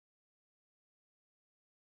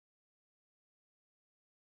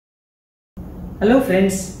Hello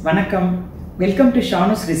friends, vanakkam. Welcome to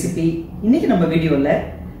Shallots recipe. இன்னைக்கு நம்ம வீடியோல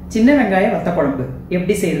சின்ன வெங்காய வத்த குழம்பு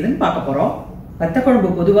எப்படி செய்யறதுன்னு பார்க்க போறோம். வத்த குழம்பு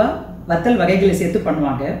பொதுவா வத்தல் வகைகளை சேர்த்து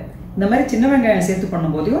பண்ணுவாங்க. இந்த மாதிரி சின்ன வெங்காயம் சேர்த்து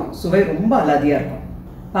பண்ணும்போது சுவை ரொம்ப அலாதியா இருக்கும்.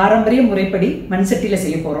 பாரம்பரிய முறைப்படி மண் சட்டியில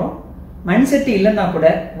செய்ய போறோம். மண் சட்டி இல்லைன்னா கூட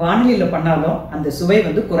வாணலியில பண்ணாலும் அந்த சுவை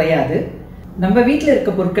வந்து குறையாது. நம்ம வீட்டில்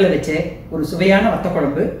இருக்க பொருட்களை வச்சு ஒரு சுவையான வத்த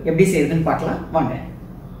குழம்பு எப்படி செய்யறதுன்னு பார்க்கலாம் வாங்க.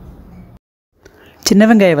 சின்ன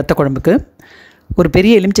வெங்காய வத்த குழம்புக்கு ஒரு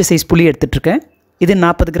பெரிய எலுமிச்சை சைஸ் புளி எடுத்துகிட்ருக்கேன். இது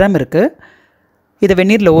 40 கிராம் இருக்குது. இதை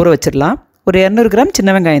வெந்நீரில் ஊற வச்சிடலாம். ஒரு 200 கிராம் சின்ன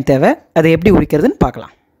வெங்காயம் தேவை. அதை எப்படி உரிக்கிறதுன்னு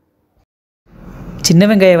பார்க்கலாம். சின்ன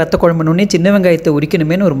வெங்காய வத்த குழம்புனே சின்ன வெங்காயத்தை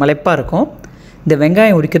உரிக்கணுமேனு ஒரு மலைப்பாக இருக்கும். இந்த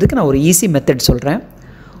வெங்காயம் உரிக்கிறதுக்கு நான் ஒரு ஈஸி மெத்தட் சொல்கிறேன்.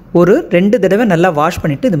 ஒரு 2 தடவை நல்லா வாஷ்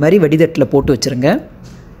பண்ணிவிட்டு இது மாதிரி வடிதட்டில் போட்டு வச்சுருங்க.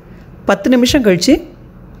 10 நிமிஷம் கழித்து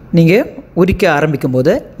நீங்கள் உரிக்க ஆரம்பிக்கும்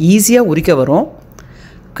போது ஈஸியாக உரிக்க வரும்.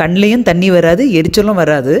 கண்லேயும் தண்ணி வராது, எரிச்சலும்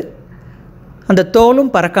வராது. அந்த தோலும்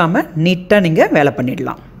பறக்காமல் நீட்டாக நீங்கள் வேலை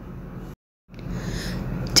பண்ணிடலாம்.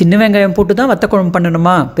 சின்ன வெங்காயம் போட்டு தான் வத்த குழம்பு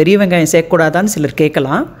பண்ணணுமா, பெரிய வெங்காயம் சேர்க்கக்கூடாதான்னு சிலர்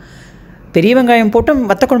கேட்கலாம். பெரிய வெங்காயம் போட்டு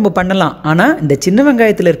வத்த குழம்பு பண்ணலாம். ஆனால் இந்த சின்ன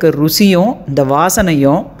வெங்காயத்தில் இருக்கிற ருசியும் இந்த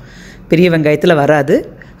வாசனையும் பெரிய வெங்காயத்தில் வராது.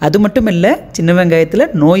 அது மட்டும் இல்லை, சின்ன வெங்காயத்தில்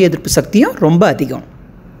நோய் எதிர்ப்பு சக்தியும் ரொம்ப அதிகம்.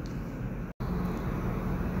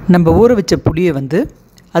 நம்ம ஊற வச்ச புளியை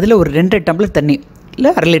அதில் ஒரு 2 டம்ளர் தண்ணி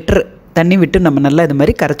இல்லை 1/2 லிட்டர் தண்ணி விட்டு நம்ம நல்லா இது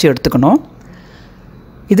மாதிரி கரைச்சி எடுத்துக்கணும்.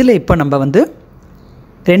 இதில் இப்போ நம்ம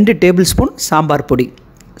 2 டேபிள் ஸ்பூன் சாம்பார் பொடி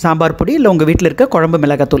இல்லை உங்கள் வீட்டில் இருக்க குழம்பு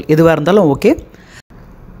மிளகாத்தூள் எதுவாக இருந்தாலும் ஓகே.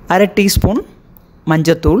 1/2 டீஸ்பூன்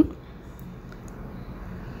மஞ்சத்தூள்,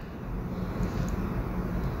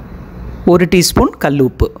 1 டீஸ்பூன் கல்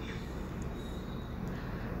உப்பு,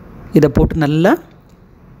 இதை போட்டு நல்லா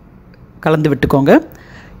கலந்து விட்டுக்கோங்க.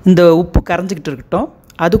 இந்த உப்பு கரைஞ்சிக்கிட்டு இருக்கட்டும்.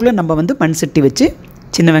 அதுக்குள்ளே நம்ம மண் சட்டி வச்சு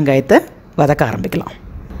சின்ன வெங்காயத்தை வதக்க ஆரம்பிக்கலாம்.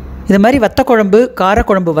 இது மாதிரி வத்த குழம்பு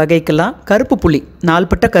காரக்குழம்பு வகைக்கெல்லாம் கருப்பு புளி, 4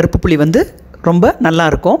 பட்டை கருப்பு புளி ரொம்ப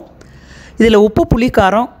நல்லாயிருக்கும். இதில் உப்பு புளி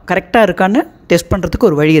காரம் கரெக்டாக இருக்கான்னு டெஸ்ட் பண்ணுறதுக்கு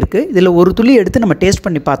ஒரு வழி இருக்குது. இதில் ஒரு துளி எடுத்து நம்ம டேஸ்ட்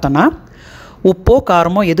பண்ணி பார்த்தோன்னா உப்போ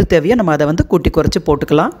காரமோ எது தேவையோ நம்ம அதை கூட்டி குறைச்சி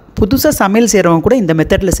போட்டுக்கலாம். புதுசாக சமையல் செய்கிறவங்க கூட இந்த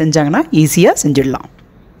மெத்தடில் செஞ்சாங்கன்னா ஈஸியாக செஞ்சிடலாம்.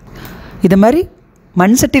 இது மாதிரி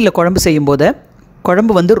மண் சட்டியில் குழம்பு செய்யும்போது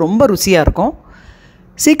குழம்பு ரொம்ப ருசியாக இருக்கும்.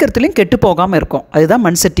 சீக்கிரத்துலேயும் கெட்டு போகாமல் இருக்கும். அதுதான்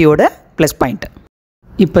மண் சட்டியோட ப்ளஸ் பாயிண்ட்டு.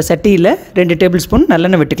 இப்போ சட்டியில் 2 டேபிள் ஸ்பூன்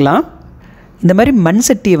நல்லெண்ணெய் விட்டுக்கலாம். இந்த மாதிரி மண்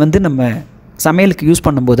சட்டியை நம்ம சமையலுக்கு யூஸ்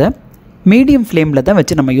பண்ணும்போது மீடியம் ஃப்ளேமில் தான்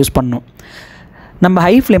வச்சு நம்ம யூஸ் பண்ணணும். நம்ம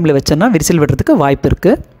ஹை ஃப்ளேமில் வச்சோன்னா விரிசல் விடுறதுக்கு வாய்ப்பு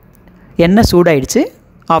இருக்குது. எண்ணெய் சூடாயிடுச்சு.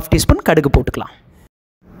 1/2 டீஸ்பூன் கடுகு போட்டுக்கலாம்.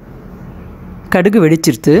 கடுகு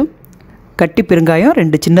வெடிச்சிருத்து. கட்டி பெருங்காயம்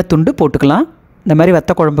 2 சின்ன துண்டு போட்டுக்கலாம். இந்த மாதிரி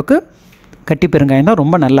வத்த குழம்புக்கு கட்டி பெருங்காயம் தான்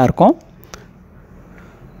ரொம்ப நல்லாயிருக்கும்.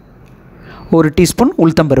 1 டீஸ்பூன்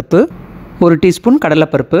உளுத்தம்பருப்பு, 1 டீஸ்பூன்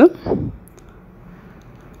கடலைப்பருப்பு,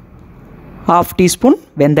 1/2 டீஸ்பூன்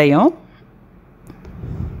வெந்தயம்,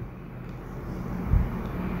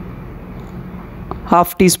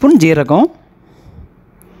 1/2 டீஸ்பூன் ஜீரகம்,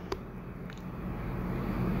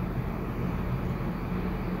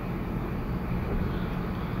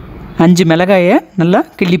 5 மிளகாயை நல்லா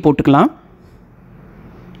கிள்ளி போட்டுக்கலாம்.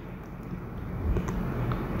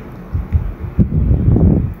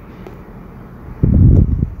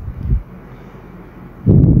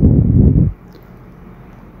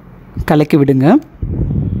 கலக்கி விடுங்க.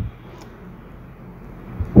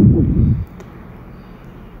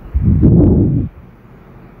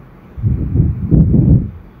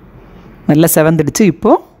 நல்லா செவந்துடுச்சு.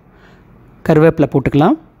 இப்போது கருவேப்பிலை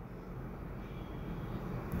போட்டுக்கலாம்.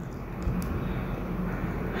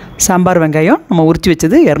 சாம்பார் வெங்காயம் நம்ம உரித்து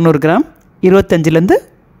வச்சது 200 கிராம், 25லேருந்து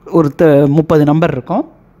ஒரு 30 நம்பர் இருக்கும்.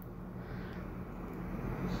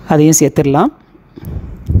 அதையும் சேர்த்துடலாம்.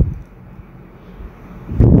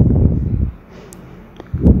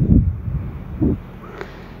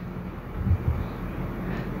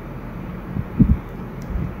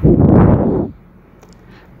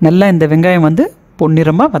 நல்லா இந்த வெங்காயம்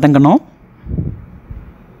பொன்னிறமாக வதங்கணும்.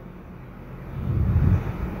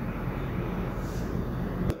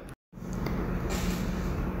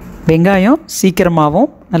 வெங்காயம் சீக்கிரமாகவும்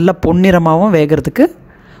நல்லா பொன்னிறமாகவும் வேகிறதுக்கு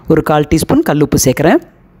ஒரு 1/4 டீஸ்பூன் கல்லுப்பு சேர்க்குறேன்.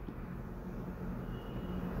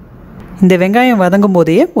 இந்த வெங்காயம் வதங்கும்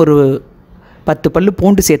போதே ஒரு 10 பல்லு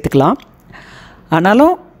பூண்டு சேர்த்துக்கலாம்.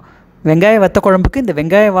 ஆனாலும் வெங்காய வத்த குழம்புக்கு இந்த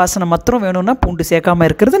வெங்காய வாசனை மாத்திரம் வேணும்னா பூண்டு சேர்க்காமல்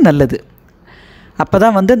இருக்கிறது நல்லது. அப்போ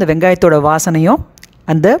தான் அந்த வெங்காயத்தோட வாசனையும்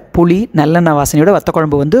அந்த புளி நல்லெண்ணெய் வாசனையோட வத்த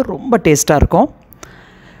குழம்பு ரொம்ப டேஸ்ட்டாக இருக்கும்.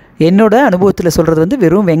 என்னோடய அனுபவத்தில் சொல்கிறது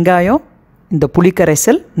வெறும் வெங்காயம், இந்த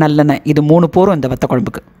புளிக்கரைசல், நல்லெண்ணெய், இது 3 போரும் இந்த வத்த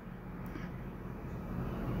குழம்புக்கு.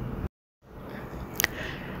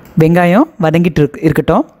 வெங்காயம் வதங்கிட்டு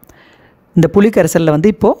இருக்கட்டும். இந்த புளி கரைசலில் வந்து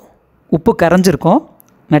இப்போது உப்பு கரைஞ்சிருக்கும்.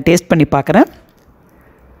 நான் டேஸ்ட் பண்ணி பார்க்குறேன்.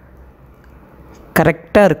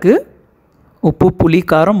 கரெக்டாக இருக்குது. உப்பு, புளி,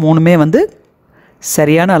 காரம் மூணுமே வந்து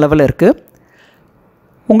சரியான அளவில் இருக்குது.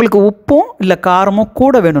 உங்களுக்கு உப்பும் இல்லை காரமும்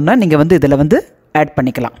கூட வேணும்னா நீங்கள் வந்து இதில் வந்து ஆட்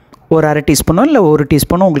பண்ணிக்கலாம். ஒரு அரை டீஸ்பூனோ இல்லை 1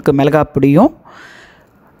 டீஸ்பூனோ உங்களுக்கு மிளகாய் பொடியும்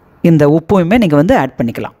இந்த உப்புமே நீங்கள் வந்து ஆட்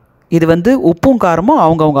பண்ணிக்கலாம். இது வந்து உப்பும் காரமும்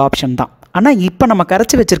அவங்கவுங்க ஆப்ஷன் தான். ஆனால் இப்போ நம்ம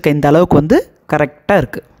கரைச்சி வச்சுருக்க இந்த அளவுக்கு வந்து கரெக்டாக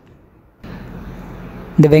இருக்குது.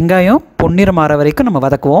 இந்த வெங்காயம் பொன்னிறம் ஆற வரைக்கும் நம்ம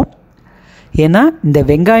வதக்குவோம். ஏன்னா இந்த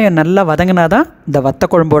வெங்காயம் நல்லா வதங்கினா தான் இந்த வத்த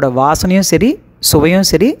குழம்போட வாசனையும் சரி சுவையும்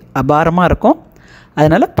சரி அபாரமாக இருக்கும்.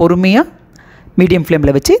 அதனால் பொறுமையாக மீடியம்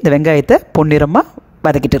ஃப்ளேமில் வச்சு இந்த வெங்காயத்தை பொன்னிறமாக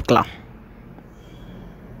வதக்கிட்டு இருக்கலாம்.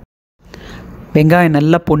 வெங்காயம்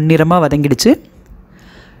நல்லா பொன்னிறமாக வதங்கிடுச்சு.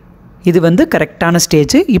 இது வந்து கரெக்டான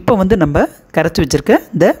ஸ்டேஜ். இப்போ வந்து நம்ம கரைச்சி வச்சுருக்க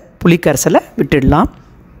இந்த புளி கரைசலை விட்டுடலாம்.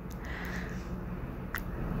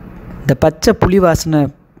 இந்த பச்சை புளி வாசனை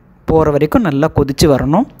போகிற வரைக்கும் நல்லா கொதித்து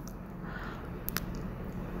வரணும்.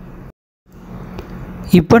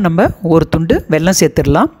 இப்போ நம்ம ஒரு துண்டு வெல்லம்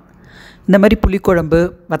சேர்த்துடலாம். இந்த மாதிரி புளிக்குழம்பு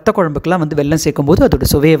வத்த குழம்புக்கெலாம் வந்து வெல்லம் சேர்க்கும்போது அதோடய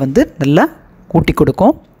சுவையை வந்து நல்லா கூட்டி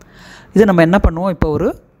கொடுக்கும். இது நம்ம என்ன பண்ணுவோம், இப்போ ஒரு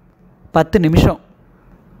 10 நிமிஷம்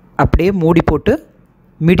அப்படியே மூடி போட்டு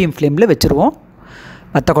மீடியம் ஃப்ளேமில் வச்சுருவோம்.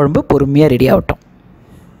 வத்த குழம்பு பொறுமையாக ரெடி ஆகட்டும்.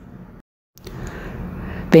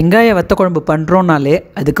 வெங்காய வத்த குழம்பு பண்ணுறோன்னாலே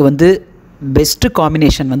அதுக்கு வந்து பெஸ்ட்டு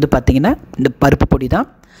காம்பினேஷன் வந்து பார்த்திங்கன்னா இந்த பருப்பு பொடி தான்.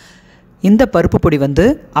 இந்த பருப்பு பொடி வந்து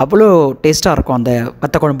அவ்வளோ டேஸ்ட்டாக இருக்கும் அந்த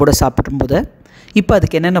வத்த குழம்போடு சாப்பிடும்போது. இப்போ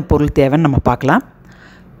அதுக்கு என்னென்ன பொருள் தேவைன்னு நம்ம பார்க்கலாம்.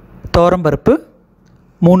 துவரம்பருப்பு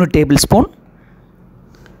 3 டேபிள் ஸ்பூன்,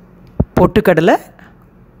 பொட்டுக்கடலை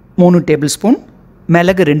 3 டேபிள் ஸ்பூன்,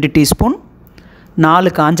 மிளகு 2 டீஸ்பூன்,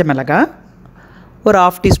 4 காஞ்ச மிளகாய், ஒரு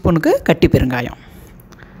 1/2 டீஸ்பூனுக்கு கட்டி பெருங்காயம்.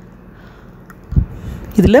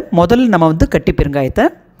 இதில் முதல்ல நம்ம வந்து கட்டி பெருங்காயத்தை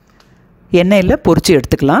எண்ணெயில் பொரித்து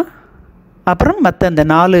எடுத்துக்கலாம். அப்புறம் மற்ற இந்த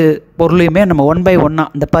 4 பொருளையுமே நம்ம 1 பை 1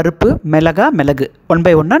 இந்த பருப்பு, மிளகு 1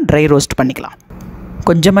 பை 1 ட்ரை ரோஸ்ட் பண்ணிக்கலாம்.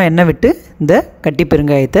 கொஞ்சமாக எண்ணெய் விட்டு இந்த கட்டி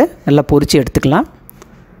பெருங்காயத்தை நல்லா பொரித்து எடுத்துக்கலாம்.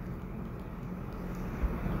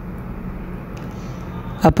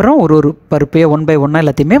 அப்புறம் ஒரு பருப்பையை 1 பை 1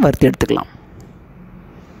 எல்லாத்தையுமே வறுத்து எடுத்துக்கலாம்.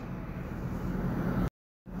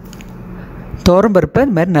 துவரம்பருப்பை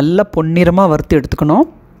இந்த மாதிரி நல்லா பொன்னிறமாக வறுத்து எடுத்துக்கணும்.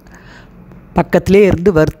 பக்கத்துலேயே இருந்து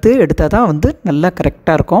வறுத்து எடுத்தால் தான் வந்து நல்லா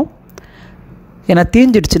கரெக்டாக இருக்கும். ஏன்னா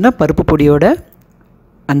தீஞ்சிடுச்சுன்னா பருப்பு பொடியோட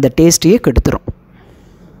அந்த டேஸ்ட்டையே கெடுத்துரும்.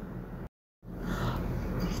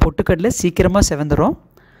 பொட்டுக்கடலை சீக்கிரமாக செவந்துடும்.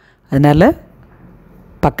 அதனால்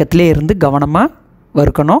பக்கத்துலேயே இருந்து கவனமாக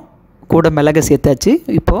வறுக்கணும். கூட மிளகை சேர்த்தாச்சு.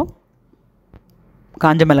 இப்போது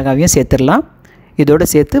காஞ்ச மிளகாவையும் சேர்த்துடலாம். இதோடு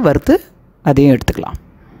சேர்த்து வறுத்து அதையும் எடுத்துக்கலாம்.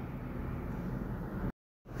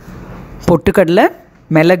 பொட்டுக்கடலை,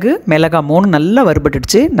 மிளகாய் 3 நல்லா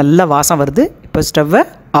வறுபட்டுடுச்சு. நல்லா வாசம் வருது. இப்போ ஸ்டவ்வை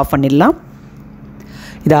ஆஃப் பண்ணிடலாம்.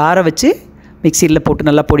 இதை ஆற வச்சு மிக்சியில் போட்டு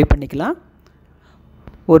நல்லா பொடி பண்ணிக்கலாம்.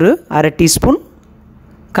 ஒரு அரை டீஸ்பூன்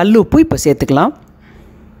கல் உப்பு இப்போ சேர்த்துக்கலாம்.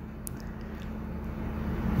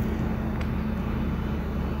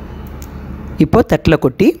 இப்போ தட்டில்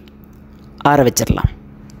கொட்டி ஆற வச்சிடலாம்.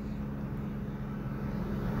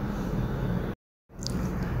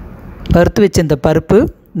 வறுத்து வச்ச இந்த பருப்பு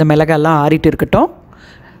இந்த மிளகாயெல்லாம் ஆறிட்டு இருக்கட்டும்.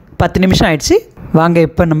 10 நிமிஷம் ஆயிடுச்சு. வாங்க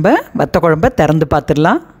இப்போ நம்ம வத்த குழம்பை திறந்து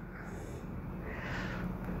பார்த்துடலாம்.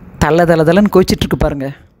 தள்ளன்னு கொதிச்சிட்ருக்கு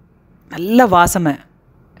பாருங்கள். நல்ல வாசனை,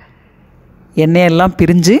 எண்ணெயெல்லாம்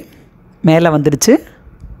பிரிஞ்சு மேலே வந்துடுச்சு.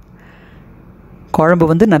 குழம்பு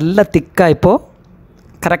வந்து நல்லா திக்காக இப்போது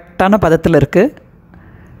கரெக்டான பதத்தில் இருக்குது.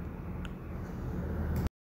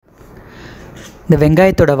 இந்த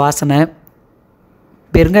வெங்காயத்தோட வாசனை,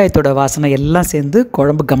 பெருங்காயத்தோட வாசனை எல்லாம் சேர்ந்து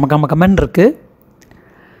குழம்பு கமன்னு இருக்குது.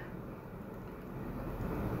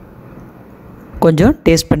 கொஞ்சம்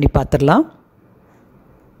டேஸ்ட் பண்ணி பார்த்துடலாம்.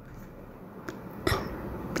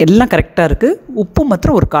 எல்லாம் கரெக்டாக இருக்குது. உப்பு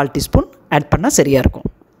மாத்திரம் ஒரு 1/4 டீஸ்பூன் ஆட் பண்ணால் சரியாக இருக்கும்.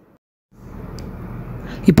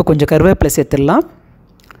 இப்போ கொஞ்சம் கருவேப்பிலை சேர்த்துடலாம்.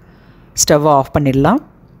 ஸ்டவ்வை ஆஃப் பண்ணிடலாம்.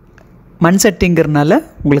 மண் சட்டிங்கிறதுனால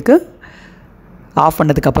உங்களுக்கு ஆஃப்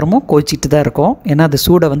பண்ணதுக்கப்புறமும் கொதிச்சிட்டு தான் இருக்கும். ஏன்னா அது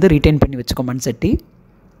சூடை வந்து ரீட்டைன் பண்ணி வச்சுக்கோ மண் சட்டி.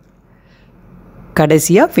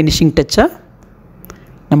 கடைசியாக ஃபினிஷிங் டச்சாக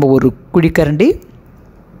நம்ம ஒரு குழிக்கரண்டி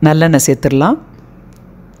நல்லெண்ணெய் சேர்த்துடலாம்.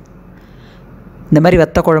 இந்த மாதிரி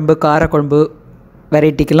வத்த குழம்பு, காரக்குழம்பு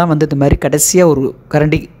வெரைட்டிக்கெல்லாம் வந்து இந்த மாதிரி கடைசியாக ஒரு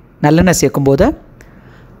கரண்டி நல்லெண்ணெய் சேர்க்கும்போது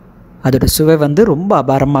அதோட சுவை வந்து ரொம்ப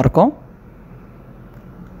அபாரமாக இருக்கும்.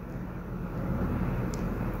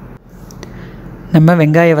 நம்ம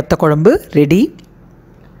வெங்காய வத்த குழம்பு ரெடி.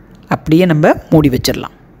 அப்படியே நம்ம மூடி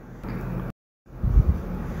வச்சிடலாம்.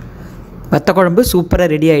 வத்த குழம்பு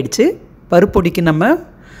சூப்பராக ரெடி ஆகிடுச்சு. பருப்பொடிக்கு நம்ம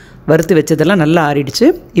வறுத்து வச்சதெல்லாம் நல்லா ஆறிடுச்சு.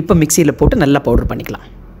 இப்போ மிக்சியில் போட்டு நல்லா பவுடர் பண்ணிக்கலாம்.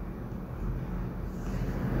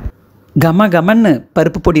 கம கமன்னு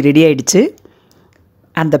பருப்பு பொடி ரெடி ஆகிடுச்சு.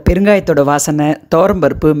 அந்த பெருங்காயத்தோட வாசனை,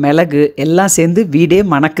 துவரம்பருப்பு, மிளகு எல்லாம் சேர்ந்து வீடே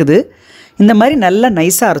மணக்குது. இந்த மாதிரி நல்லா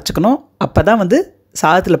நைஸாக அரைச்சிக்கணும். அப்போ தான் வந்து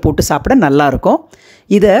சாதத்தில் போட்டு சாப்பிட நல்லாயிருக்கும்.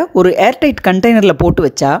 இதை ஒரு ஏர்டைட் கண்டெய்னரில் போட்டு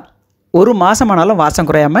வச்சா 1 மாதமானாலும் வாசம்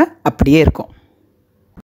குறையாமல் அப்படியே இருக்கும்.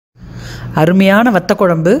 அருமையான வத்த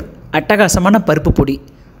குழம்பு, அட்டகாசமான பருப்பு பொடி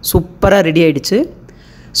சூப்பராக ரெடி ஆகிடுச்சு.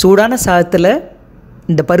 சூடான சாதத்தில்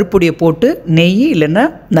இந்த பருப்பு பொடியை போட்டு நெய் இல்லைன்னா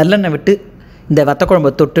நல்லெண்ணெய் விட்டு இந்த வத்த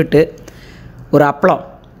குழம்பை தொட்டுட்டு ஒரு அப்பளம்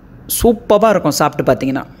சூப்பராக இருக்கும். சாப்பிட்டு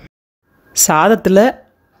பார்த்தீங்கன்னா சாதத்தில்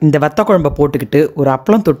இந்த வத்த குழம்பை போட்டுக்கிட்டு ஒரு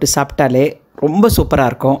அப்பளம் தொட்டு சாப்பிட்டாலே ரொம்ப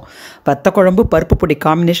சூப்பராக இருக்கும். வத்த குழம்பு பருப்பு பொடி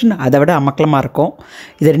காம்பினேஷன் அதை விட அமக்கலமாக இருக்கும்.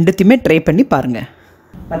 இதை ரெண்டுத்தையுமே ட்ரை பண்ணி பாருங்கள்.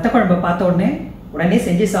 வத்த குழம்பை பார்த்த உடனே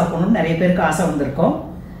செஞ்சு சாப்பிடணும்னு நிறைய பேருக்கு ஆசை வந்திருக்கும்.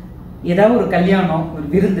 ஏதாவது ஒரு கல்யாணம், ஒரு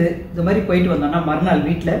விருந்து இது மாதிரி போயிட்டு வந்தோம்னா மறுநாள்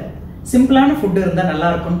வீட்டில் சிம்பிளான ஃபுட்டு இருந்தால்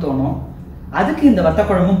நல்லாயிருக்கும்னு தோணும். அதுக்கு இந்த வத்த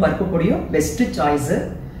குழம்பும் பருப்பு பொடியும் பெஸ்ட்டு சாய்ஸு.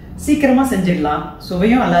 சீக்கிரமாக செஞ்சிடலாம்,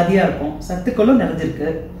 சுவையும் அலாதியாக இருக்கும், சத்துக்களும் நிறைஞ்சிருக்கு.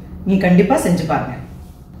 நீங்கள் கண்டிப்பாக செஞ்சு பாருங்கள்.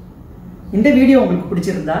 இந்த வீடியோ உங்களுக்கு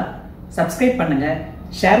பிடிச்சிருந்தா சப்ஸ்கிரைப் பண்ணுங்கள்,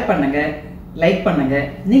 ஷேர் பண்ணுங்கள், லைக் பண்ணுங்கள்.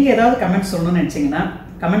 நீங்கள் ஏதாவது கமெண்ட் சொல்லணும்னு நினச்சிங்கன்னா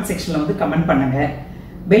கமெண்ட் செக்ஷனில் வந்து கமெண்ட் பண்ணுங்கள்.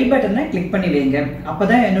 பெல் பட்டனை கிளிக் பண்ணி வைங்க. அப்போ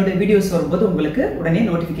தான் என்னோடய வீடியோஸ் வரும்போது உங்களுக்கு உடனே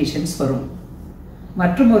நோட்டிஃபிகேஷன்ஸ் வரும்.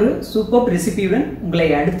 மற்றும் ஒரு சூப்பர் ரெசிபியுடன் உங்களை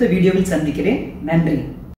அடுத்த வீடியோவில் சந்திக்கிறேன். நன்றி.